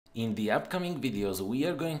In the upcoming videos, we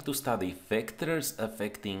are going to study factors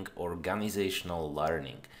affecting organizational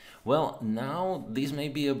learning. Well, now this may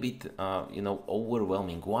be a bit,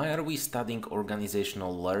 overwhelming. Why are we studying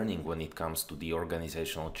organizational learning when it comes to the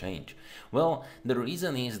organizational change? Well, the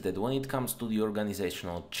reason is that when it comes to the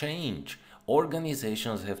organizational change,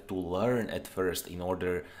 organizations have to learn at first in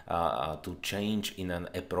order to change in an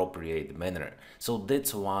appropriate manner. So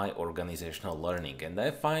that's why organizational learning. And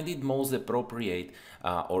I find it most appropriate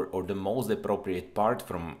or the most appropriate part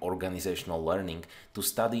from organizational learning to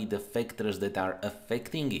study the factors that are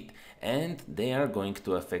affecting it. And they are going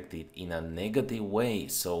to affect it in a negative way.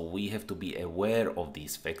 So we have to be aware of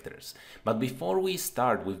these factors. But before we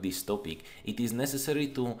start with this topic, it is necessary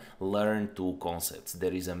to learn two concepts.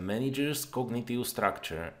 There is a manager's cognitive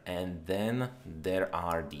structure, and then there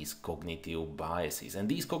are these cognitive biases. And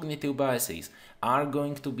these cognitive biases are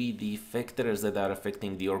going to be the factors that are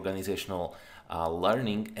affecting the organizational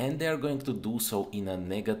learning, and they are going to do so in a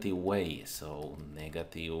negative way. So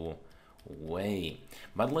negative way.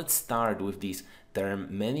 But let's start with this term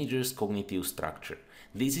manager's cognitive structure.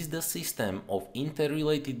 This is the system of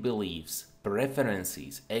interrelated beliefs,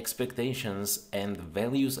 preferences, expectations, and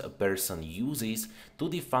values a person uses to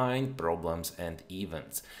define problems and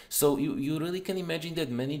events. So you really can imagine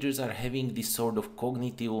that managers are having this sort of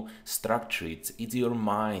cognitive structure. It's your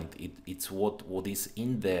mind, it's what is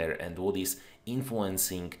in there and what is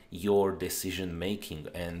influencing your decision making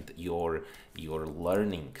and your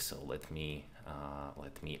learning. So let me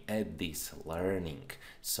add this learning.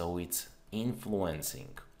 So it's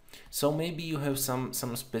influencing. So maybe you have some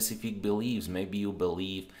specific beliefs. Maybe you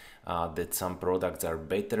believe that some products are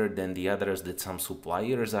better than the others, that some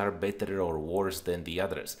suppliers are better or worse than the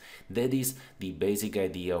others. That is the basic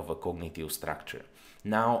idea of a cognitive structure.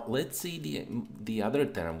 Now let's see the other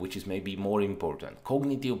term, which is maybe more important,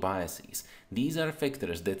 cognitive biases. These are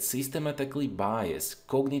factors that systematically bias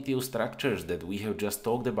cognitive structures that we have just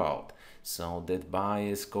talked about. So that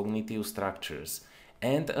bias cognitive structures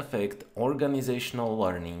and affect organizational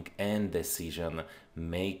learning and decision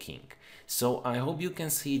making. So I hope you can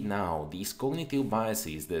see now these cognitive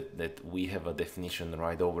biases that we have a definition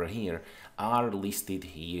right over here are listed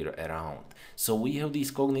here around. So we have these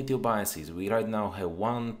cognitive biases. We right now have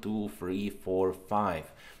 1, 2, 3, 4,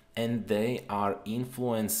 5, and they are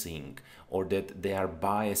influencing, or that they are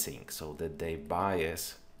biasing, so that they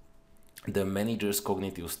bias the manager's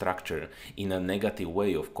cognitive structure in a negative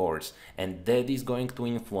way, of course, and that is going to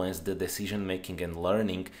influence the decision making and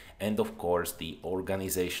learning, and of course the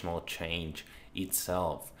organizational change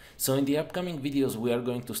itself. So in the upcoming videos we are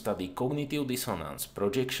going to study cognitive dissonance,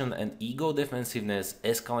 projection and ego defensiveness,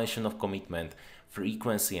 escalation of commitment,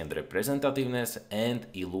 frequency and representativeness, and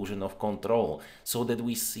illusion of control, so that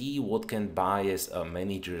we see what can bias a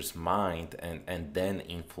manager's mind and then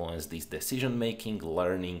influence this decision making,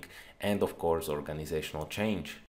 learning, and of course organizational change.